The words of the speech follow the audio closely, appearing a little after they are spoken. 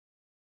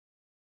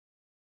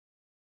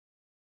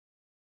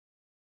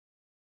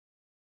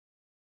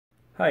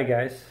Hi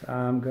guys,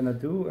 I'm gonna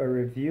do a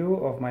review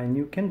of my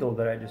new Kindle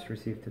that I just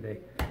received today.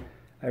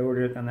 I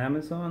ordered it on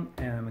Amazon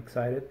and I'm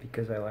excited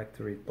because I like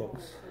to read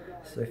books.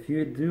 So if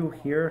you do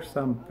hear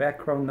some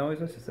background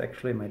noises, it's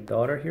actually my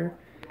daughter here.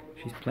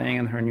 She's playing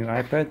on her new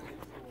iPad.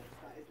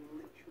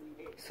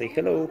 Say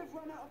hello.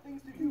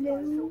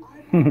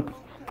 Hello.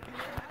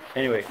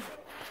 Anyway,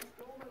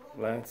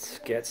 let's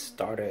get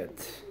started.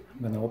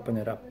 I'm gonna open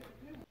it up.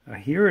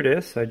 Here it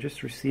is. I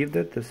just received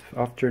it this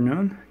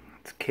afternoon.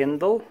 It's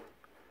Kindle.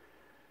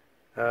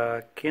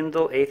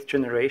 Kindle 8th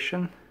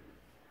generation,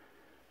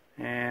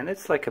 and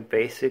it's like a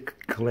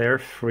basic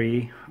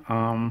glare-free,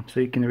 so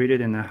you can read it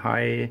in a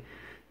high,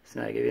 it's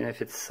like even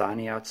if it's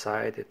sunny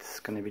outside, it's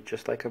gonna be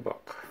just like a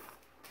book.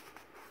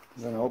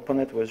 I'm gonna open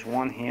it with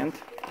one hand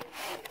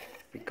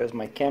because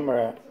my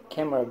camera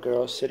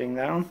girl is sitting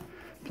down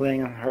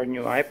playing on her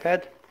new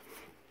iPad.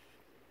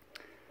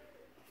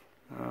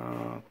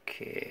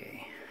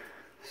 Okay,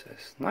 so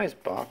it's a nice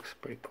box,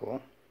 pretty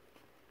cool.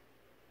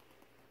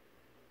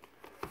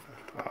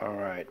 All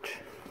right.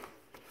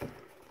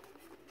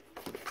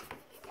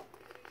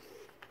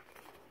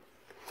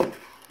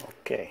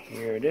 Okay,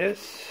 here it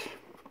is.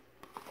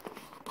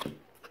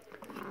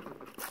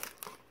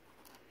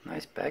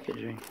 Nice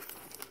packaging.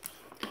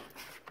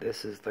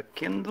 This is the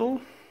Kindle,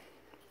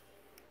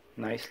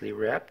 nicely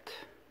wrapped.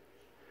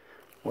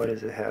 What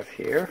does it have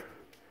here?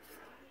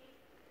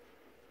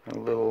 A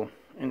little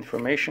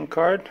information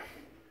card,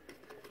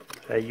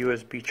 a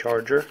USB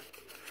charger.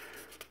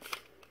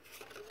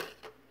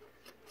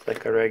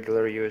 Like a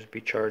regular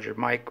USB charger,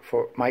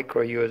 micro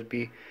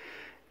USB.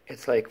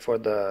 It's like for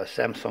the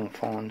Samsung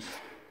phones.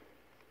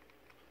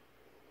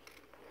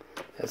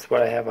 That's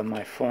what I have on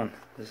my phone.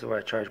 This is what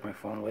I charge my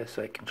phone with,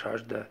 so I can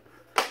charge the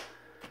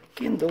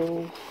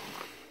Kindle.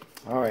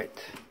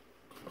 Alright.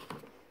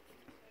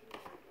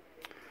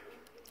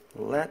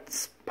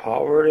 Let's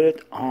power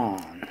it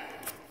on.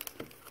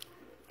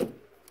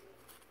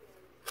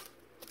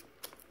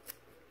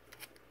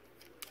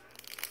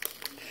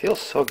 Feels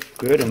so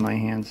good in my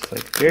hands,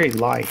 like very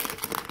light,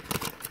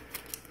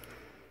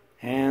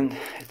 and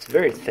it's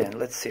very thin.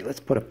 Let's see,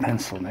 let's put a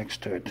pencil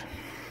next to it.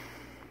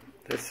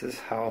 This is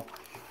how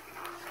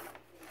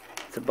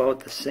it's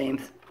about the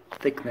same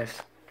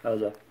thickness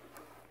as a,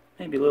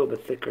 maybe a little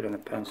bit thicker than a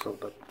pencil,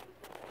 but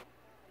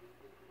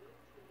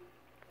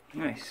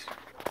nice.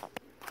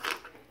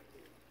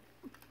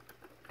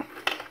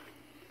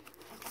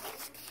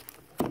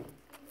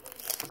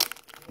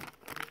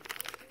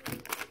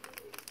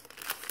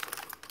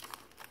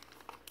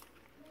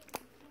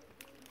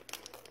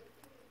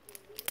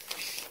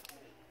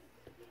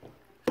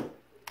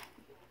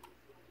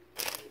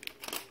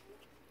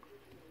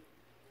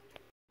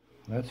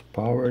 Let's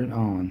power it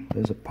on.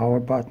 There's a power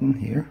button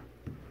here.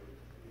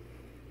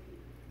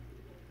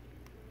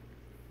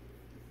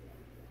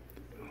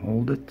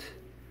 Hold it.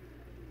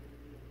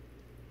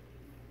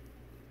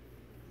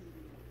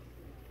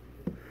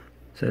 It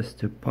says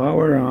to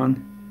power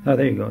on. Oh,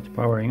 there you go. It's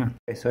powering on.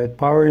 Okay, so it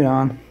powered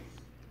on.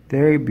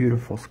 Very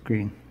beautiful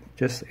screen.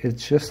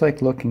 It's just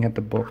like looking at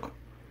the book.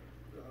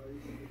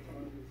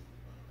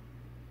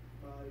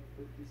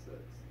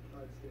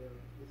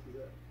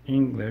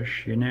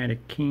 English,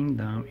 United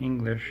Kingdom,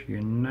 English,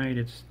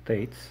 United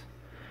States.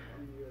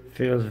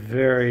 Feels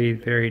very,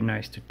 very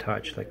nice to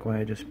touch. Like when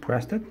I just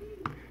pressed it,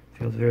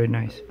 feels very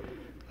nice.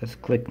 Let's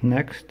click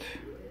next.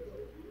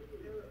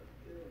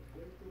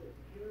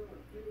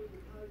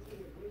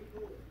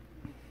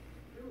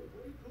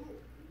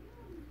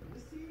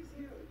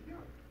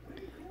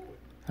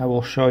 I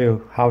will show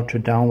you how to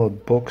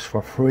download books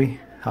for free,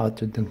 how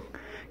to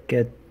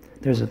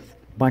there's a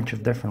bunch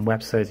of different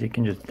websites you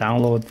can just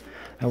download.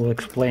 I will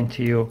explain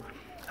to you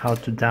how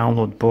to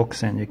download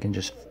books, and you can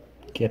just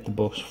get the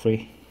books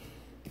free.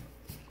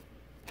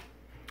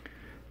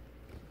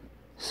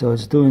 So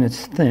it's doing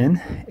its thing.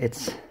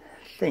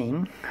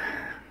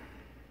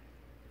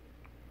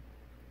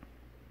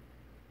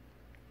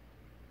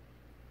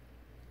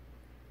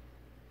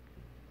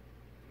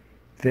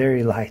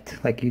 Very light.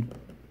 Like you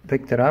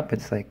picked it up,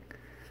 it's like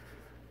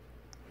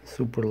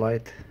super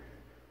light.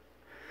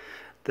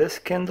 This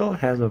Kindle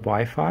has a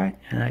Wi-Fi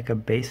and like a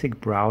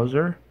basic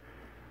browser,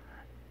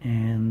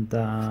 and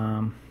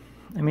I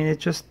mean,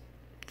 it's just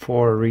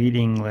for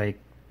reading. Like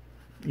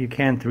you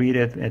can't read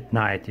it at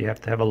night, you have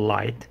to have a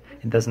light.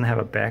 It doesn't have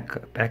a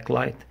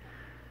backlight.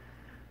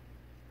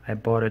 I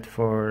bought it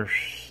for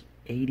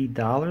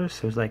 $80, so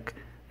it was like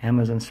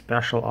Amazon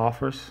special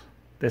offers.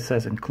 This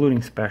says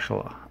including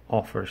special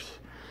offers,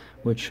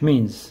 which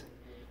means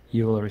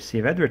you will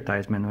receive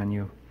advertisement when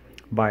you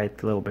buy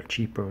it a little bit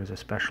cheaper with the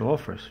special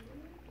offers.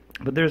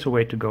 But there's a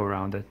way to go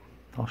around it.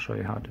 I'll show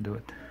you how to do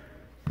it.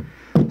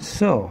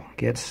 So,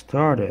 get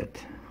started.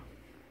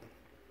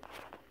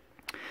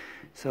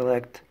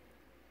 Select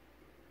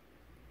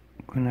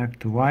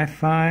connect to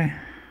Wi-Fi.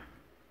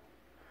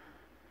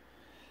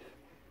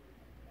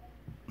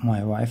 My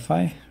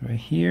Wi-Fi right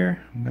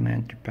here. I'm gonna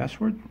enter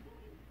password.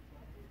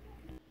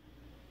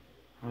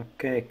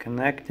 Okay,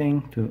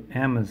 connecting to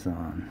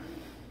Amazon.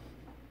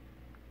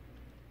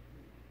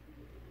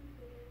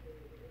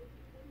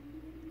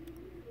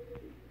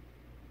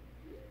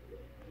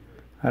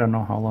 I don't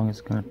know how long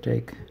it's gonna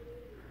take.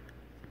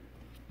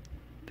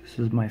 This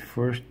is my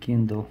first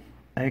Kindle.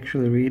 I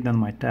actually read on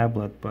my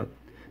tablet, but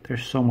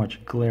there's so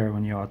much glare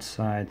when you're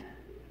outside.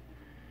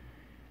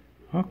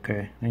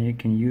 Okay, then you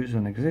can use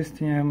an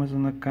existing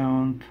Amazon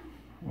account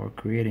or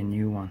create a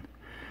new one.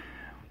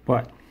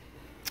 But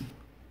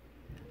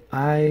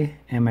I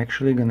am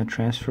actually going to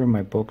transfer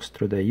my books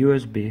through the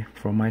USB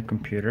from my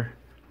computer.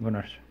 I'm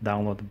going to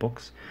download the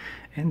books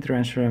and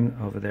transfer them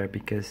over there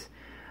because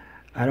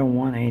I don't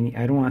want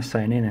to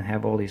sign in and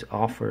have all these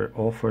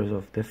offers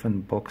of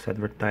different books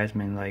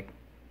advertisement like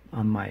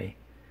on my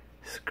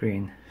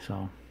screen.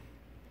 So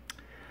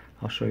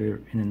I'll show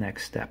you in the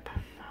next step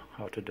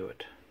how to do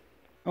it.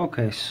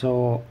 Okay,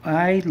 so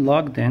I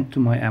logged into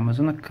my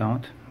Amazon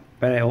account,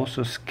 but I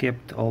also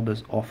skipped all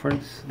those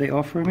offers they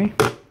offer me.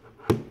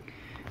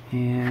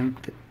 And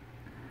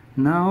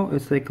now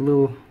it's like a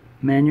little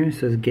menu, it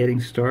says getting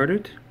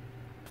started.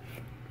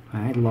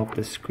 I love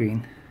this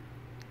screen.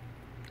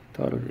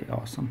 Totally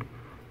awesome.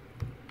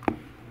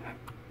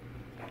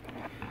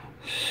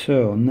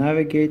 So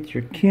navigate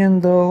your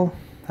Kindle.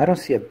 I don't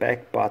see a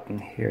back button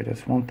here.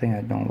 That's one thing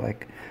I don't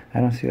like. I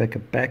don't see like a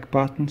back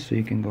button so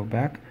you can go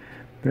back.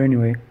 But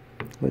anyway,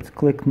 let's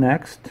click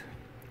next.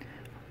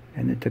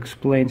 And it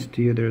explains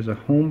to you there's a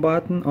home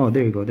button. Oh,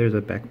 there you go. There's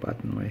a back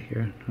button right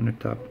here on the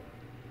top.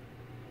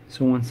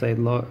 So once I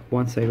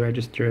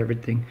register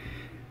everything,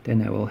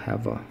 then I will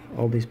have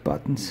all these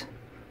buttons.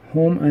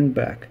 Home and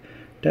back.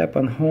 Tap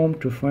on home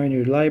to find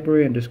your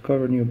library and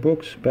discover new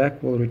books.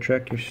 Back will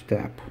retract your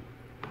step.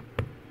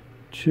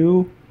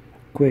 2.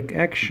 Quick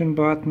action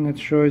button. It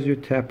shows you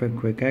tap and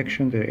quick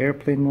action, the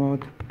airplane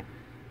mode.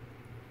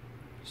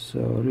 So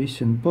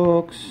recent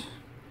books,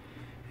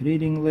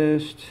 reading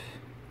list,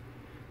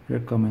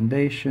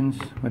 recommendations,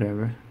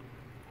 whatever.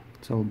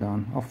 It's all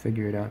done. I'll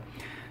figure it out.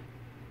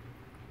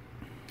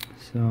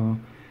 So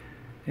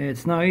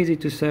it's not easy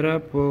to set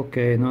up.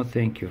 Okay, no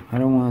thank you. I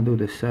don't want to do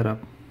the setup.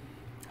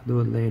 I'll do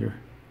it later.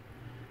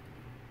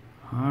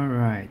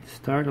 Alright,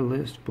 start a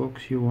list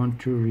books you want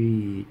to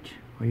read.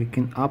 Or you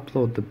can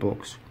upload the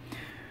books.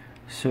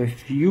 So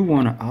if you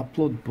want to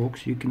upload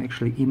books, you can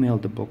actually email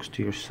the books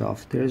to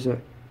yourself. There's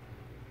a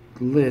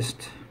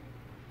list.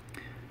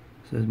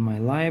 It says my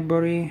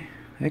library.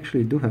 I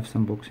actually do have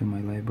some books in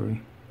my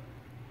library.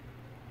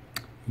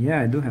 Yeah,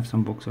 I do have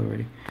some books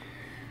already.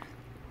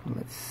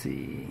 Let's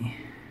see.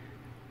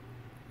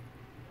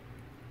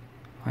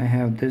 I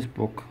have this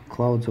book,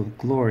 Clouds of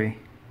Glory.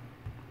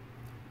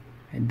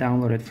 I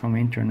downloaded it from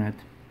internet.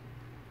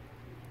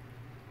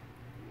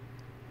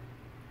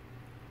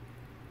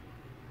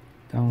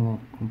 Download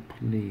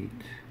complete.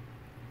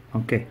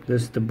 Okay,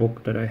 this is the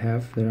book that I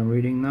have that I'm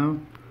reading now.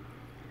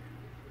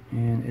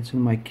 And it's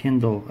in my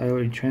Kindle. I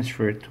already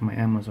transferred it to my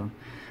Amazon.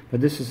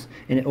 But this is,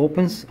 and it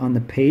opens on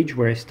the page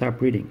where I stop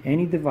reading.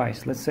 Any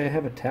device, let's say I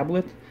have a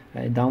tablet,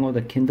 I download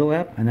the Kindle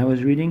app and I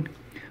was reading,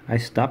 I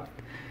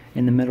stopped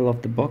in the middle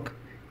of the book,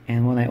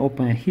 and when I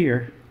open it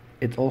here,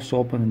 it's also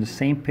open on the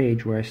same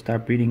page where I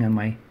stopped reading on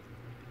my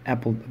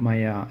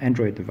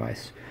Android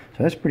device.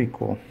 So that's pretty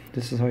cool.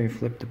 This is how you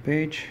flip the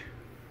page.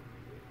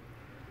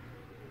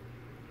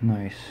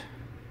 Nice.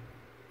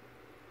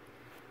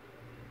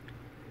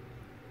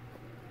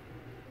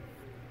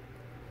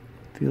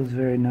 Feels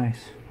very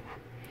nice.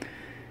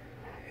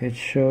 It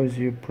shows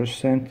you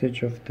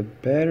percentage of the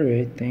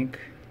battery, I think.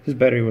 This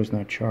battery was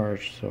not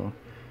charged, so.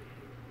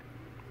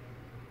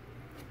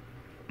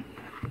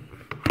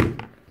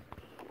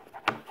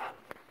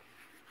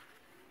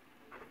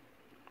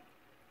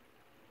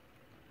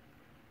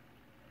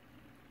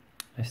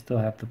 I still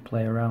have to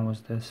play around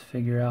with this,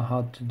 figure out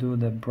how to do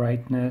the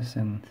brightness,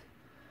 and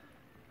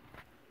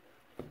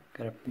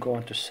gotta go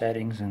into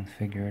settings and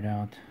figure it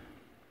out.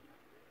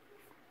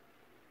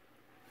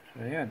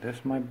 So yeah,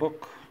 that's my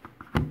book.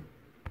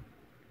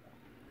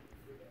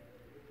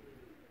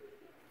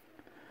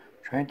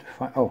 Trying to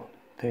find, oh,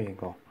 there you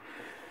go.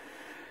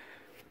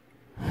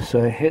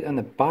 So I hit on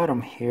the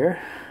bottom here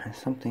and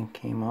something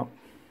came up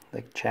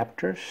like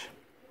chapters.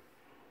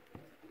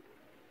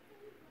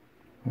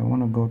 I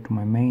want to go to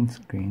my main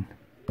screen.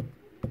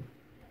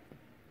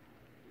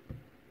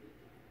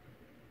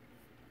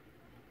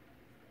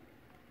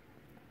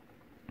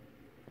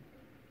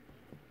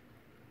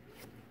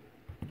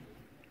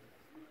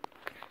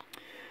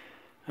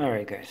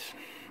 Alright guys,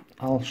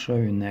 I'll show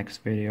you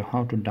next video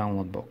how to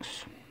download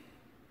books.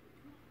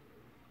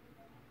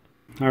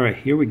 Alright,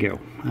 here we go.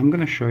 I'm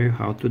gonna show you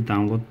how to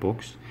download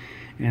books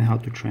and how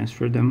to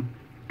transfer them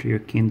to your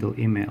Kindle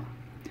email.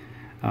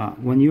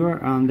 When you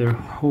are under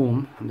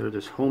home, under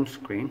this home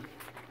screen,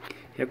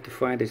 you have to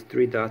find these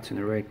three dots in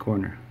the right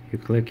corner. You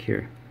click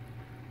here.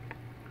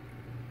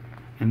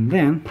 And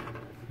then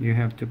you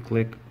have to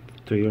click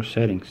to your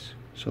settings.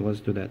 So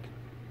let's do that.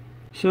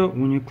 So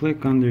when you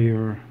click under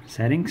your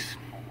settings,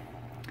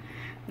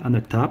 on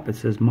the top it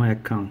says my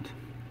account.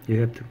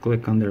 You have to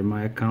click under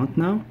my account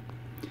now,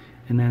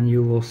 and then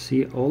you will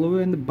see all the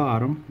way in the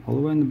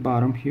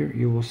bottom, here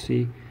you will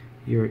see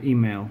your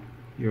email,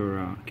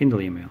 your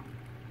Kindle email.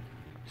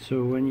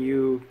 So when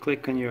you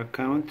click on your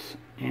account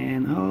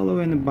and all the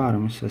way in the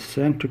bottom it says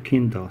send to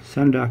Kindle.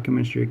 Send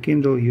documents to your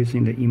Kindle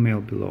using the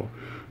email below.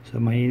 So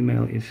my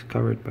email is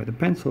covered by the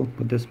pencil,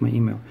 but that's my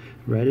email.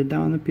 Write it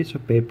down on a piece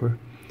of paper,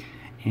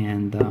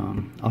 and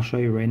I'll show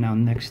you right now,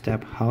 next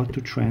step, how to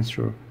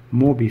transfer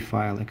Mobi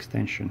file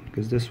extension,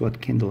 because this is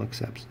what Kindle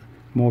accepts,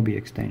 Mobi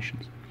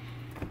extensions.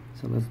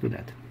 So let's do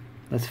that.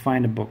 Let's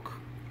find a book.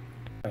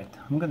 Right,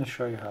 I'm going to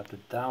show you how to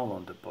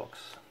download the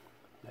books.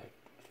 Like,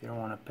 if you don't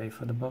want to pay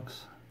for the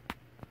books,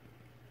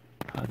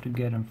 how to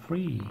get them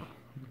free.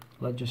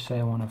 Let's just say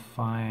I want to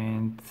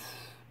find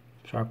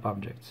Sharp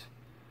Objects.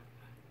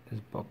 This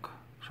book,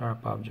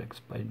 Sharp Objects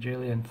by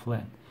Gillian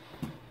Flynn.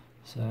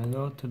 So I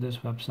go to this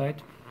website,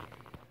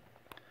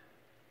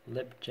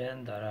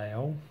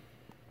 libgen.io.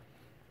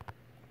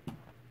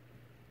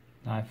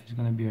 Now if it's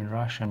going to be in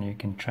Russian, you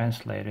can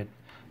translate it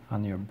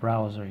on your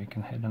browser. You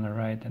can hit on the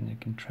right and you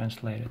can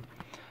translate it.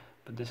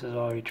 But this is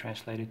already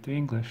translated to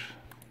English.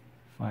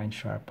 Find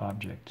Sharp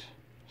Objects,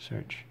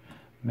 search.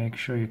 Make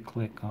sure you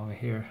click over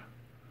here.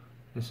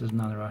 This is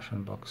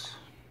non-Russian books.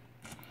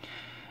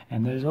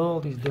 And there's all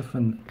these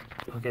different,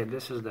 okay,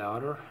 this is the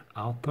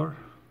author,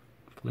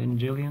 Flynn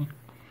Gillian.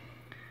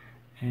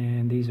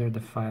 And these are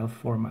the file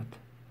format.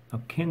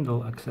 Now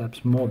Kindle accepts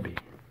Mobi.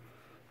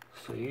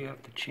 So you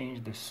have to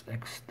change this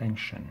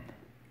extension.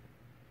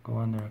 Go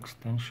under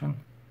extension.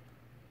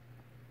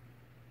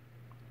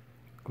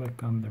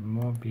 Click under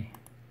Mobi.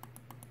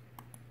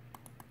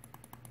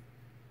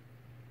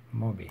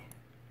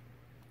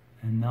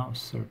 And now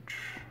search.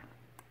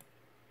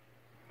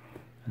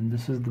 And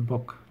this is the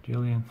book,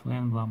 Gillian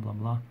Flynn, blah blah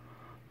blah,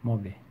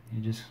 Mobi.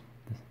 You just,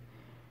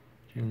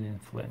 Gillian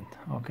Flynn.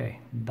 Okay,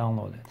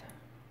 download it.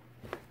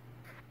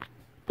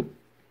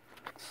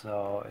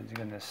 So it's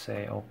gonna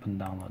say open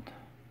download.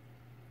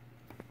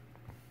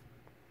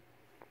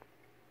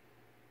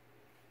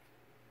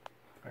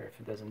 Or if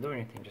it doesn't do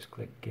anything, just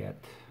click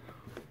get.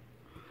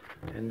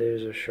 And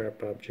there's a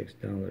Sharp Objects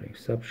downloading.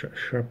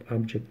 Sharp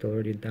Object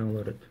already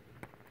downloaded.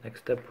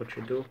 Next step, what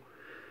you do,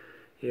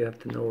 you have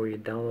to know where you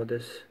download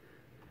this,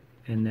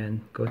 and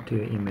then go to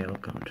your email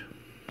account.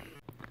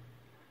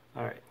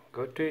 Alright,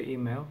 go to your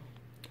email.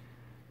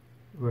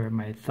 Where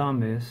my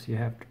thumb is, you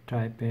have to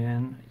type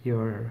in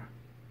your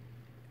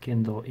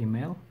Kindle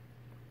email,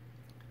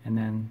 and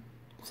then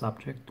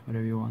subject,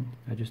 whatever you want.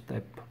 I just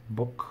type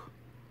book.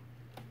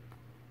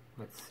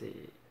 Let's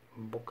see,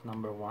 book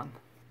number 1.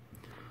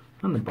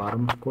 On the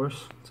bottom, of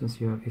course, since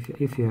you have,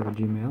 if you have a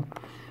Gmail,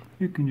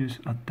 you can just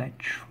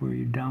attach where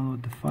you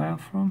download the file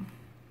from,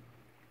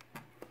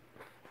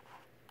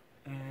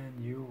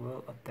 and you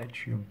will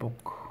attach your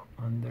book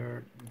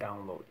under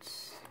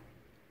downloads.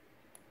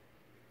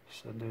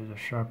 So there's a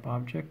Sharp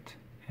Object,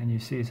 and you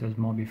see it says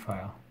Mobi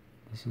file.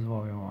 This is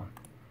what we want.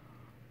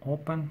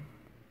 Open,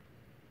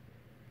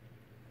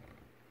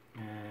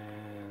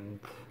 and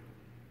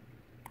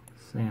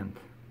send.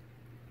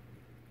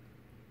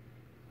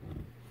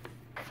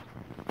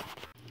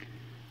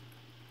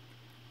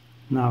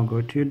 Now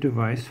go to your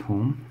device,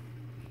 home.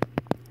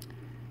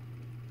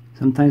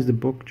 Sometimes the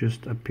book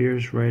just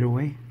appears right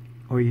away,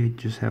 or you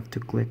just have to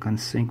click on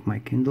Sync My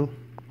Kindle.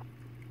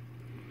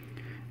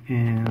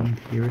 And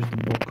here's the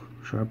book,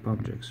 Sharp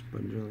Objects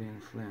by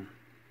Gillian Flynn.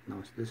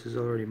 Now this is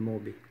already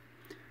Mobi.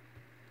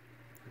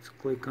 Let's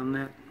click on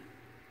that.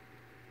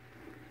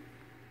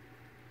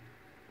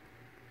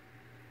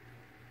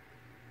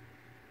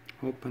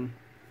 Open,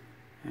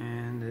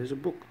 and there's a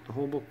book, the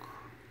whole book.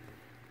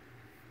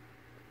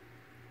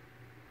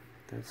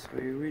 That's how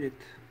you read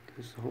it.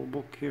 There's the whole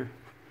book here.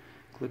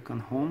 Click on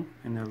home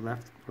in the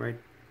left, right,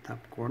 top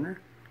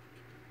corner.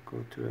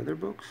 Go to other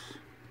books.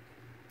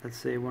 Let's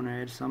say you want to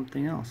add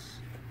something else.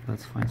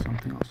 Let's find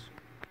something else.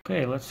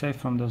 Okay, let's say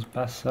from this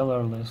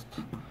bestseller list,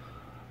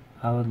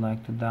 I would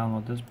like to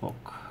download this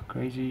book,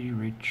 Crazy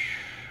Rich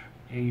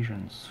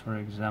Asians, for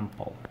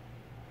example.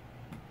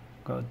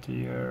 Go to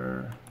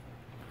your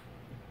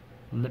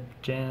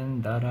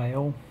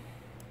libgen.io,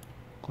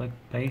 click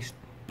paste.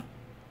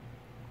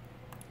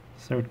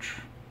 Search,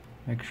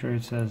 make sure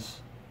it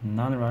says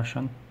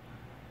non-Russian,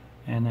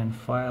 and then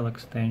file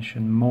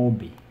extension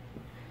Mobi.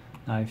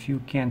 Now if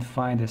you can't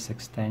find this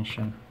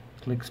extension,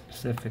 click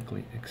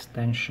specifically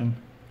extension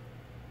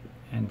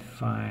and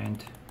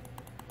find,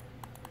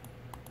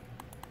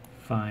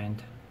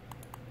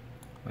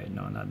 wait,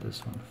 no, not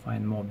this one,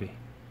 find Mobi.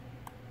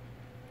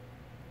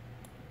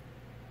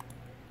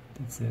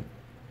 That's it.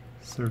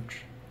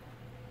 Search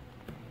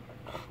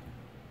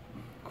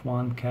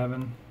Kwan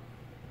Kevin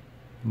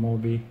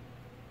Mobi.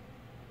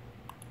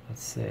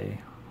 Let's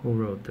say, who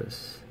wrote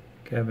this?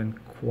 Kevin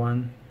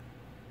Kwan.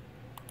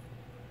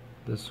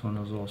 This one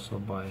was also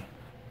by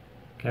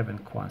Kevin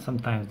Kwan.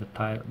 Sometimes the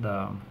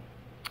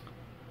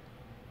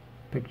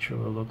picture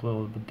will look a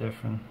little bit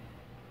different.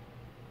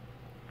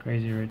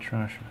 Crazy Rich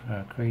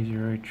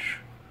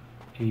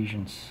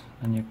Asians.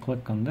 And you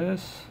click on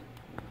this.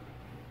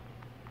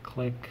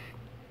 Click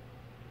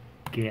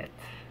get.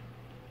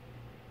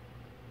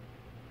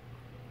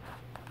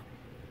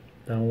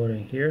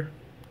 Downloading here.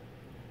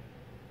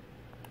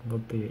 Go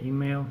to your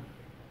email.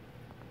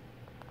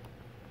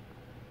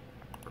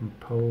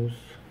 compose.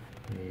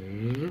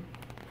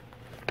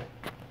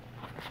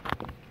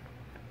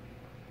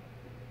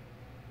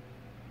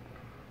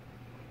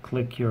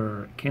 Click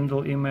your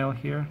Kindle email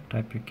here,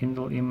 type your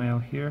Kindle email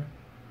here,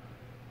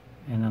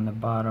 and on the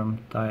bottom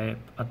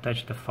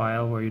attach the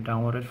file where you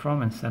downloaded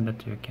from and send it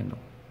to your Kindle.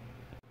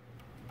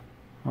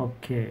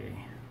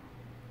 Okay,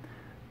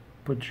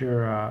 put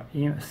your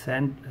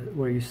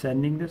where you're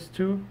sending this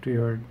to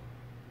your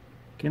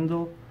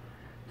Kindle,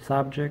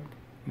 subject,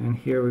 and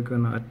here we're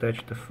gonna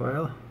attach the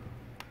file,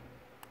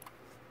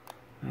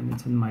 and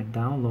it's in my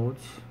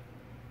downloads.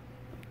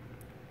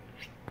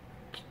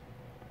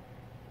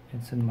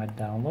 It's in my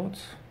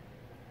downloads.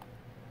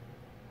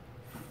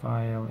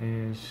 File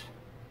is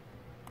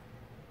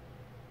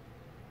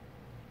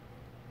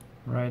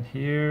right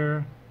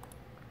here.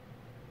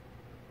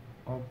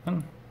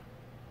 Open,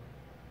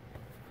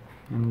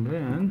 and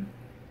then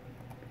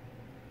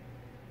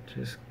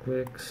just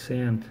click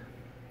send.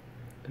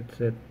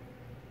 That's it.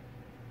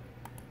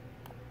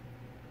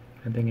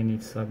 I think it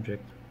needs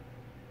subject.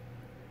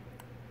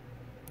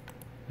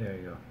 There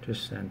you go,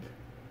 just send.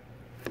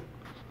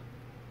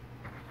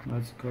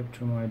 Let's go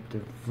to my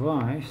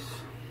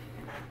device,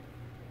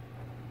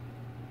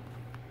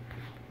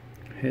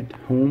 hit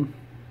home,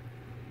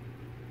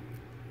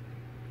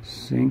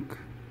 sync,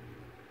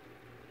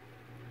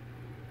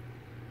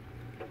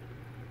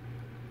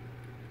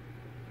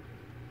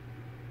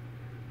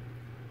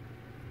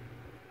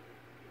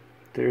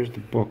 there's the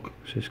book.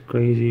 It says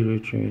Crazy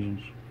Rich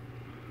Asians.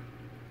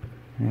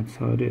 That's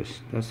how it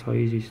is. That's how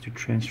easy it is to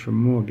transfer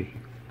Mobi.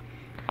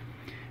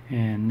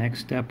 And next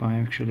step,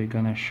 I'm actually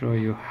gonna show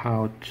you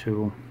how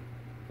to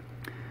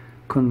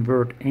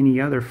convert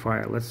any other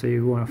file. Let's say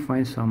you want to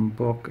find some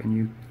book and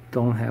you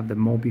don't have the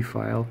Mobi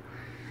file,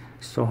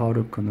 so how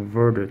to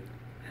convert it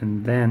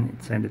and then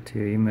send it to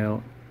your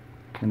email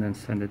and then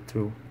send it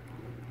to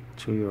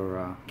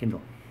your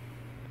Kindle.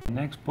 The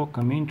next book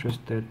I'm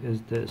interested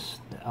is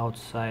this, The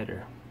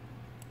Outsider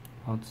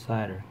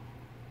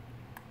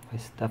by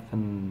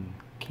Stephen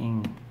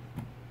King.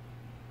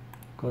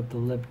 Go to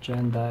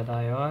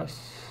libgen.ios,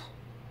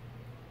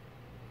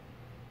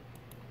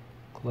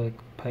 click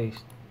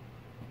paste.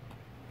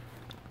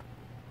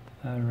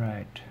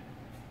 Alright,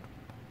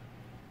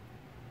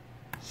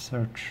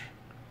 search.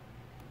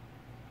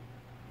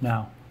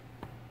 Now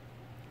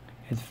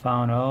it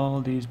found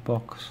all these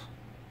books.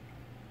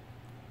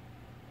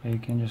 You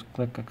can just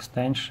click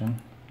extension,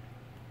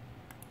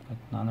 click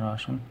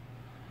non-Russian,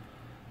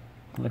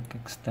 click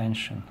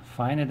extension,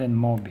 find it in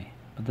Mobi.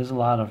 But there's a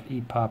lot of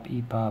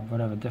EPUB,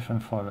 whatever,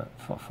 different file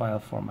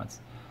formats.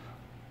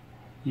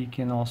 You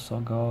can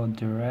also go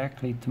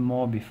directly to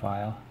Mobi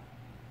file.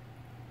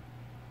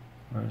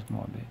 Where's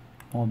Mobi?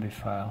 Mobi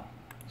file.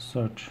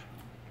 Search.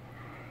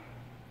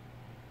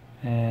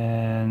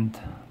 And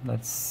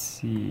let's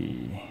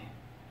see.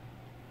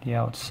 The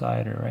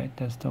Outsider, right?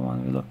 That's the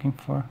one we're looking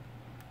for.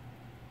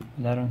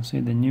 But I don't see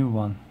the new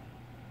one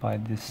by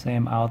the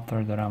same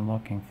author that I'm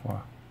looking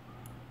for.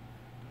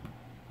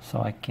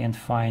 So I can't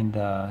find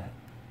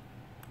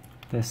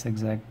this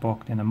exact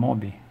book in a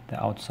Mobi, The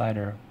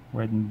Outsider,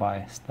 written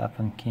by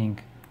Stephen King.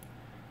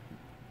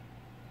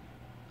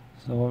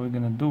 So what we're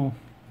gonna do,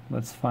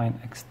 let's find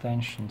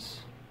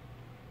extensions,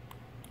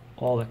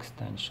 all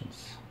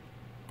extensions,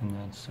 and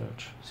then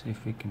search, see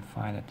if we can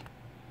find it.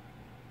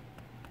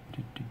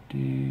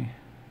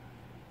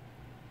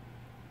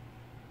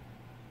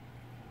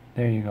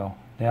 There you go,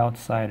 The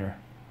Outsider,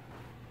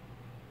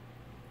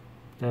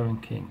 Stephen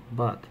King,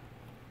 but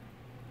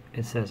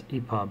it says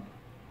EPUB.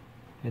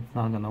 It's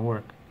not gonna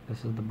work.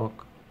 This is the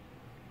book.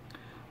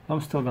 I'm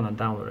still gonna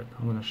download it.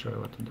 I'm gonna show you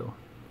what to do.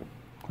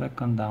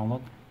 Click on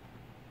download,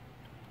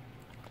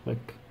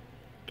 click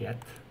get,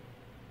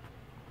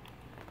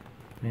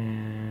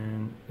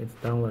 and it's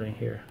downloading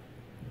here.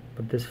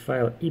 But this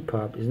file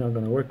EPUB is not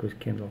gonna work with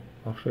Kindle.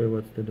 I'll show you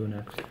what to do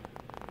next.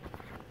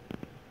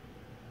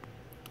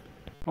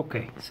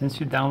 Okay,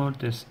 since you download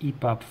this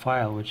EPUB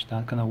file, which is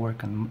not gonna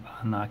work on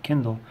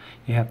Kindle,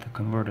 you have to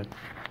convert it.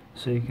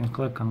 So you can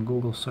click on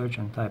Google search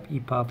and type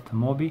EPUB to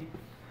Mobi,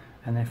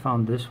 and I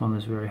found this one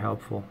is very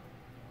helpful.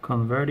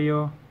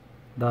 Convertio.co.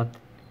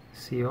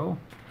 You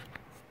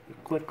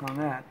click on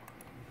that,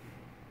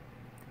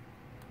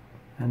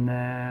 and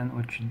then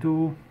what you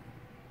do,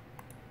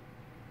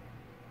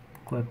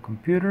 click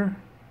computer,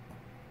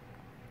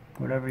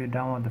 wherever you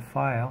download the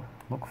file,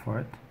 look for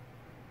it.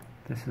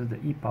 This is the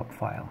EPUB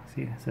file.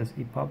 See, it says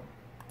EPUB.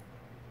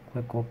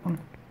 Click open,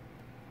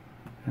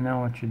 and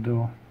now what you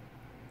do,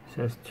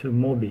 says to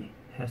Mobi,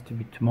 it has to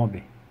be to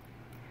Mobi,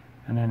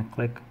 and then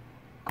click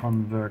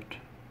convert,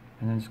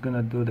 and it's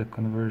gonna do the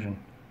conversion.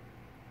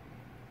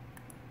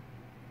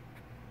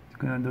 It's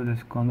gonna do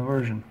this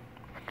conversion.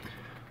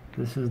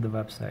 This is the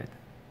website,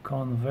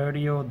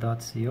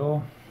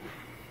 convertio.co.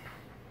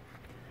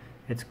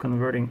 It's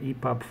converting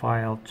EPUB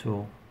file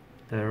to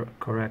the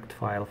correct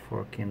file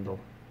for Kindle,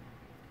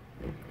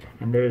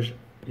 and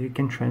you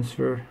can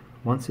transfer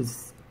once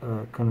it's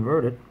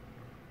converted.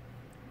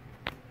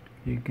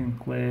 You can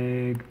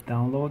click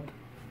download,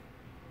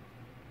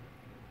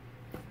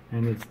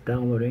 and it's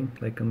downloading,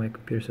 like on my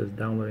computer says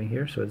downloading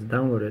here, so it's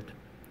downloaded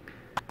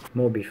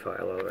Mobi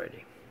file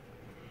already.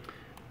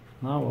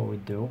 Now what we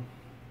do,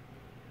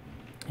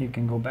 you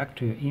can go back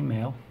to your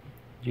email,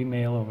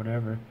 Gmail or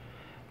whatever,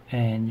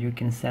 and you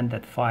can send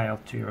that file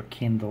to your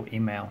Kindle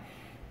email.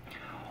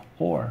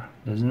 Or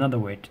there's another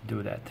way to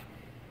do that.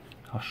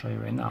 I'll show you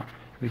right now.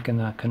 We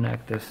can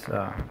connect this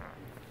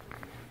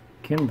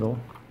Kindle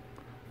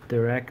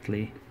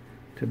directly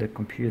to the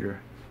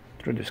computer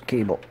through this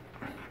cable.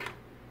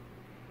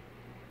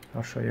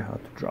 I'll show you how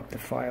to drop the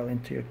file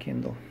into your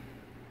Kindle.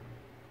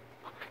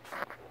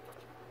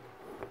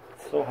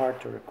 It's so hard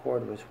to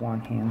record with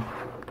one hand.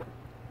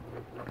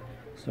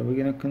 So we're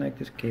gonna connect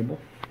this cable.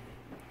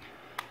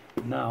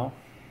 Now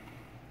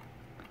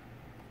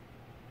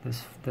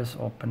this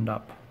opened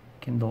up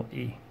Kindle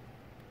E,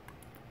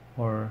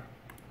 or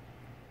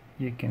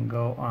you can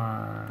go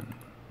on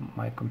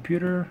my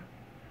computer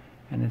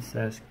and it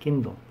says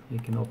Kindle. You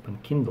can open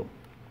Kindle.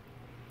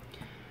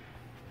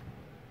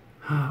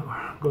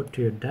 Go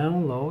to your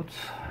downloads,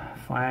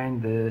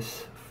 find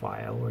this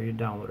file where you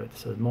download it. It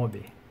says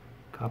Mobi.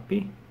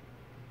 Copy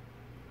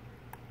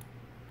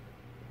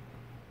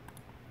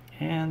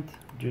and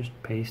just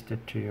paste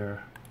it to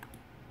your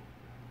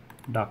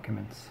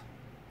documents.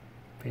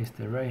 Paste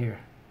it right here.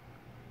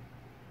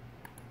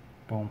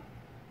 Boom.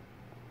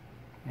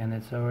 And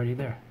it's already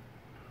there.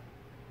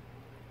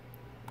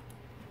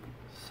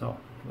 So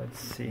let's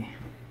see.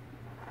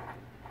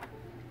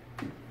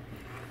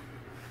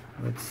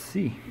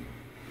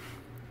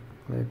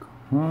 Click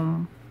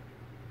home,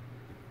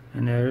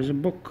 and there's a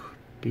book,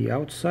 The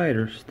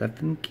Outsider,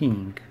 Stephen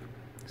King.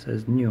 It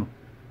says new.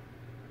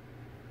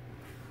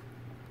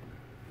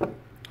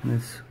 And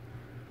it's,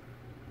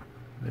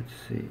 let's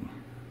see,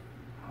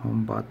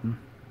 home button.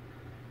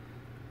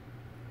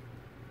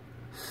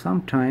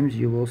 Sometimes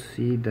you will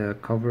see the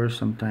cover,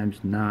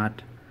 sometimes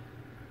not,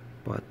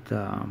 but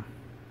the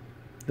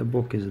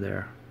book is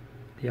there.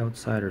 The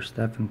Outsider,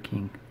 Stephen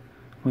King.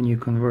 When you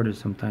convert it,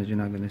 sometimes you're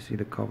not going to see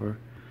the cover,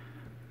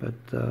 but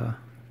the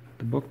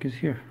book is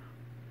here.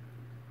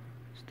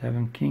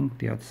 Stephen King,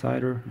 The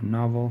Outsider, a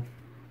novel,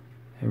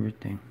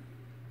 everything.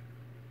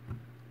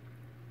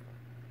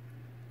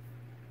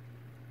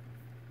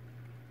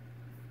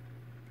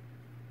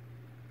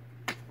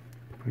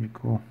 Pretty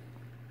cool.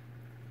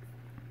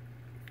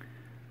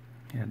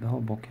 Yeah, the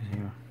whole book is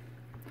here.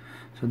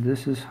 So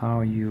this is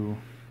how you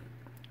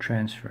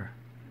transfer.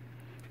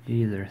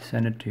 You either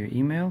send it to your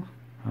email,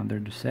 under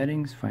the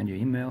settings, find your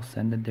email,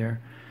 send it there.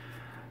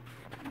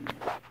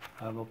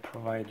 I will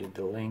provide you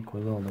the link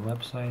with all the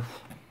websites.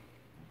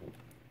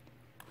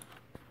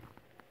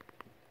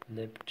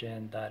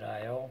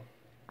 libgen.io,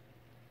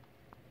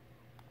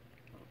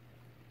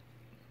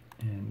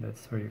 and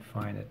that's where you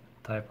find it.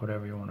 Type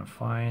whatever you want to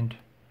find.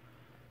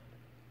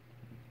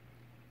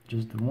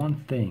 Just the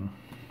one thing,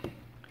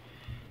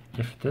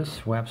 if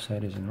this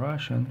website is in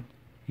Russian,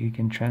 you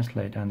can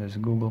translate. On this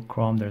Google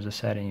Chrome, there's a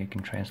setting you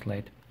can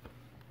translate.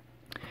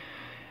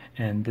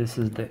 And this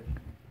is the,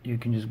 you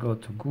can just go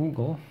to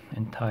Google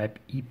and type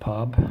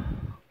EPUB.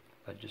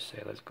 Let's just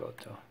say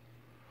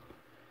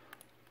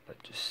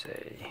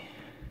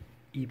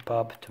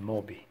EPUB to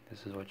Mobi.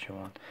 This is what you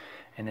want.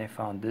 And I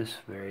found this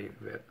very,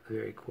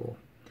 very cool.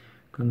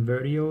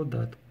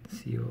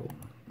 Convertio.co.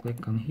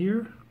 Click on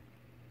here,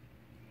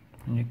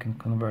 and you can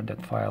convert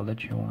that file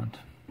that you want,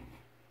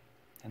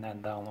 and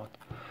then download.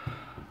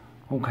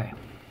 Okay.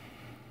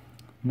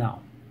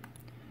 Now,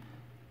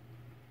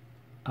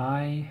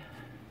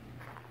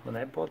 when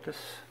I bought this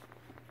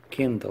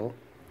Kindle,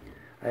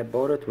 I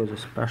bought it with a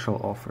special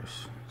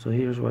offers. So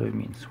here's what it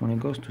means. When it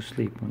goes to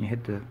sleep, when you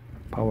hit the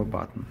power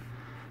button,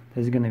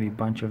 there's gonna be a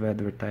bunch of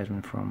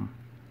advertisement from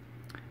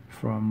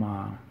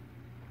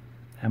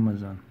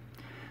Amazon.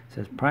 It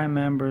says Prime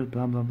members,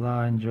 blah blah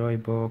blah, enjoy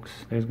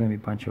books. There's gonna be a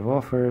bunch of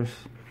offers.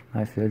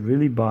 If it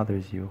really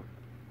bothers you,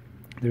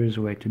 there is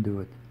a way to do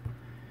it.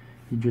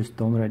 You just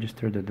don't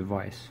register the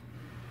device.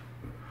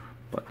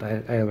 But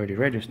I already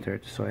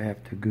registered, so I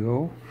have to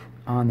go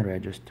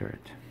unregister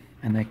it,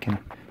 and I can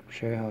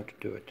show you how to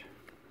do it.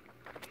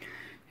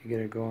 You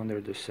gotta go under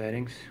the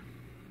settings.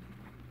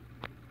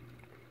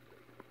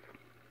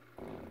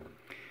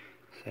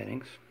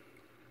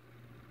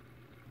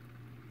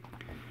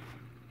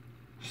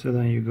 So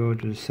then you go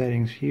to the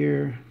settings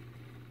here,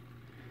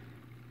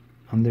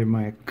 under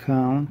my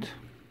account,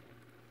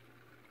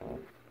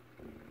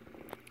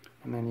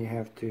 and then you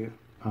have to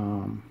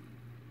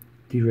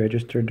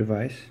deregister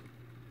device.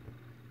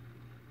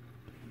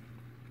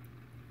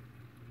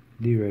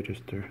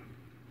 Deregister.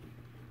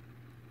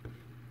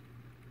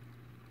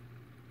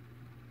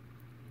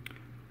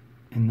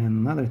 And then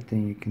another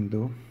thing you can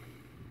do,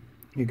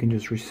 you can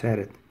just reset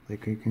it.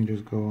 Like you can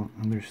just go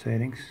under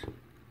settings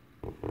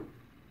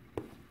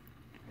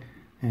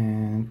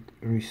and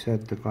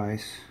reset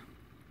device,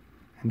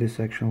 and this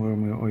section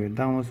where all your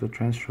downloads will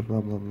transfer, blah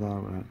blah blah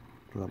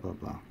blah blah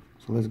blah.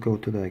 So let's go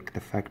to the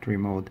factory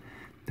mode,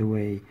 the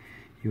way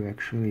you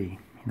actually,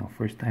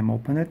 first time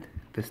open it.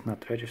 This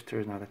not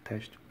registered, not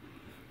attached.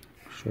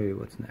 I'll show you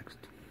what's next.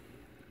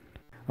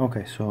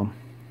 Okay, so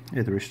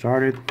it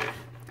restarted.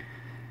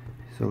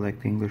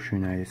 Select English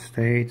United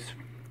States,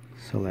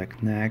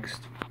 select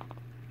next.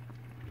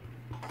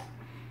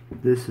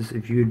 This is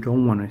if you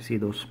don't want to see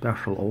those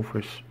special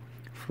offers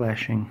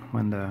flashing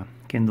when the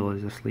Kindle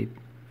is asleep.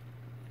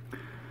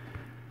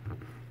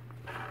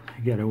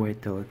 You gotta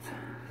wait till it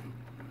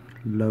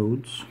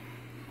loads.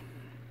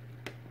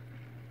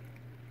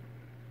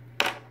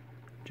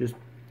 Just,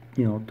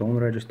 you know, don't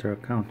register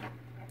account,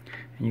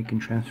 and you can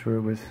transfer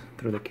it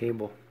through the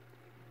cable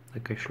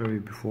like I showed you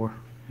before,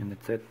 and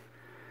that's it.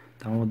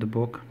 Download the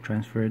book,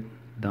 transfer it,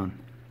 done.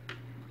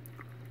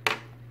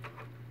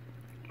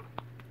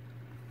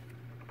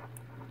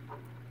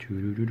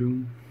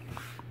 Choo-doo-doo-doo.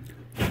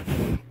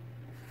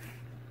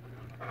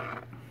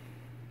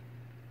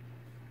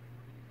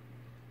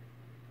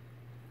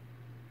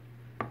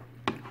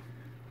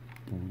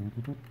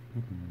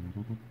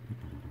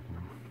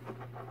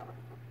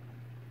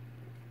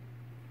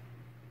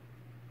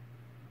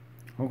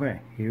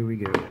 Okay, here we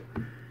go.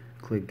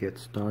 Click get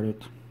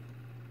started.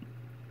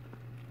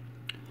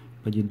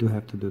 But you do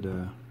have to do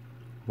the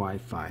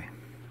Wi-Fi.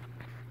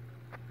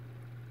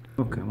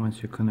 Okay,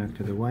 once you connect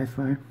to the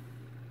Wi-Fi,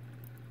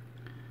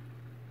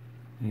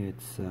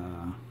 it's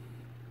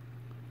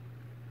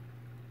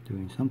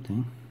doing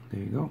something.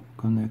 There you go,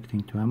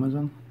 connecting to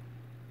Amazon.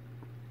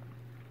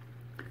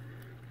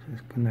 So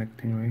it's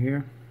connecting right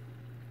here.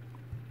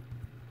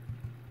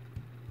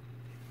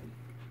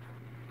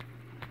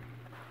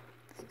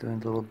 It's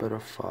doing a little bit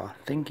of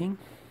thinking.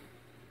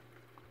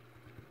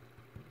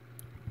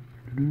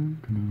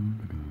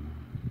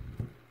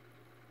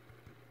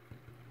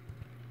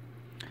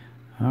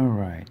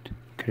 Alright,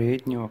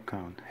 create new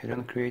account. Hit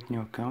on create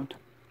new account.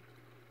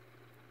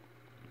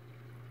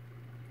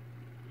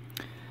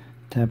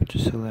 Tap to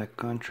select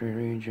country,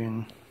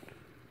 region.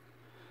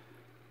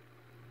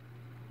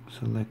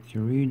 Select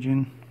your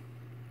region.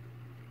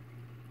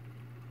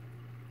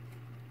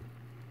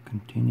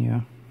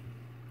 Continue.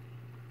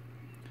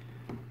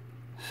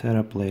 Set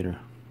up later.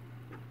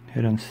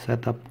 Hit on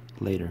set up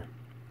later.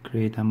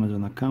 Create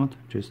Amazon account,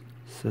 just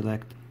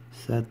select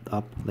set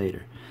up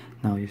later.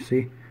 Now you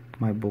see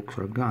my books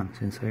are gone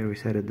since I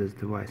resetted this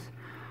device,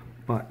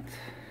 but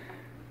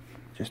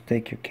just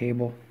take your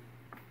cable,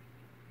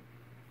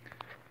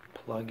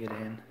 plug it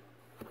in,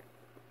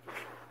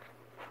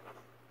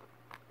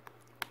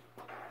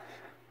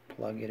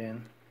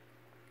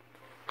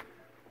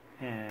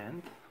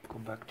 and go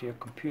back to your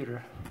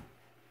computer.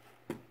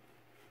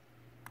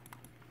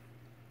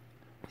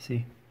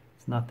 See,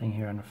 it's nothing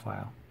here on the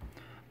file,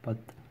 but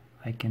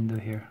I can do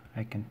here,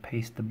 I can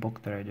paste the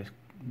book that I just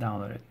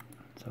downloaded.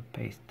 So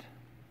paste,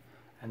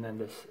 and then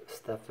this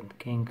Stephen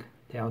King,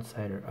 The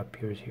Outsider,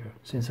 appears here.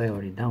 Since I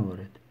already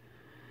downloaded,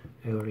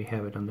 I already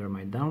have it under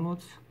my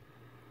downloads.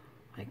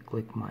 I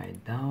click my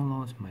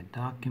downloads, my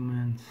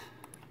documents,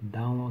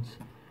 downloads,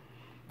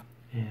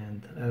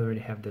 and I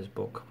already have this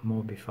book,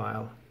 Mobi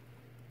file.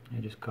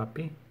 I just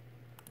copy,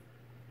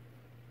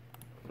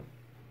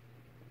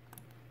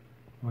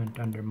 went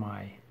under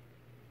my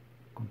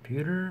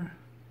computer,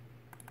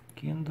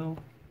 Kindle,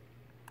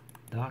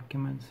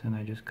 documents, and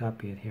I just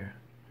copy it here,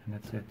 and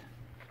that's it.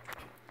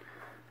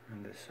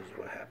 And this is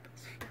what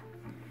happens.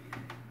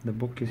 The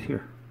book is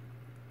here.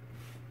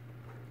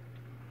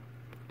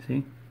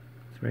 See?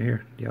 It's right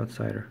here, The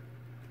Outsider.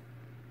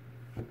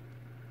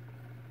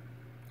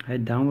 I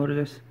downloaded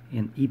this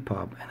in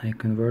EPUB and I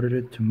converted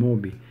it to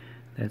Mobi.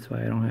 That's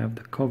why I don't have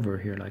the cover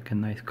here, like a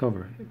nice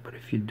cover. But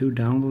if you do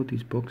download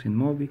these books in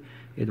Mobi,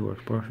 it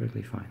works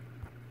perfectly fine.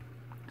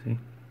 See?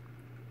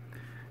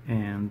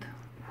 And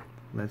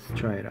let's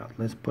try it out.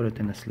 Let's put it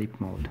in a sleep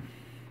mode.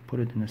 Put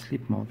it in a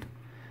sleep mode.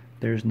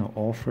 There's no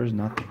offers,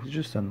 nothing. It's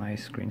just a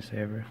nice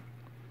screensaver. It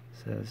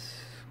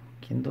says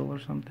Kindle or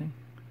something.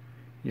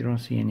 You don't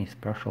see any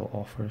special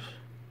offers.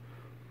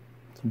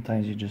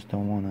 Sometimes you just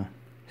don't want to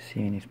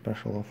see any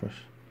special offers.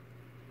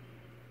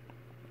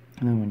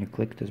 And then when you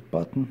click this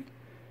button,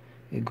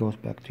 it goes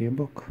back to your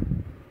book.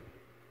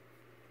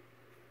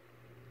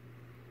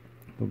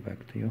 Go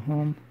back to your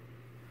home.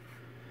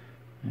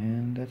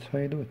 And that's how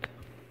you do it.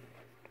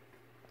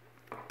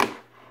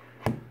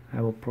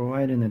 I will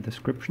provide in the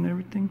description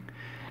everything,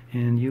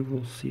 and you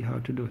will see how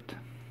to do it.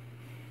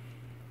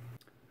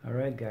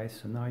 Alright guys,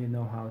 so now you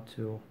know how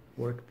to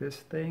work this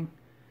thing,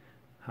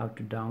 how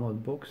to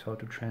download books, how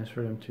to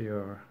transfer them to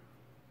your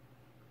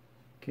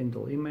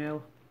Kindle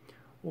email,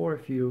 or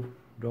if you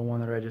don't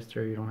want to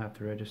register, you don't have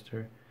to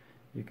register.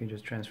 You can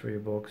just transfer your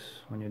books.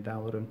 When you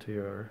download them to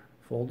your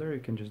folder, you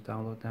can just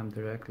download them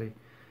directly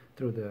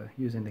through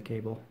using the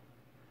cable.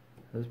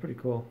 That's pretty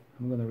cool.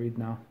 I'm gonna read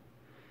now,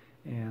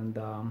 and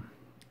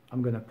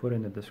I'm gonna put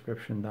in the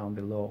description down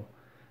below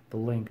the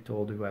link to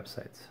all the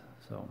websites.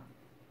 So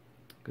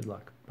good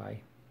luck.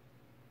 Bye.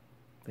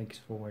 Thanks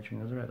for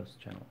watching Azratos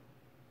channel.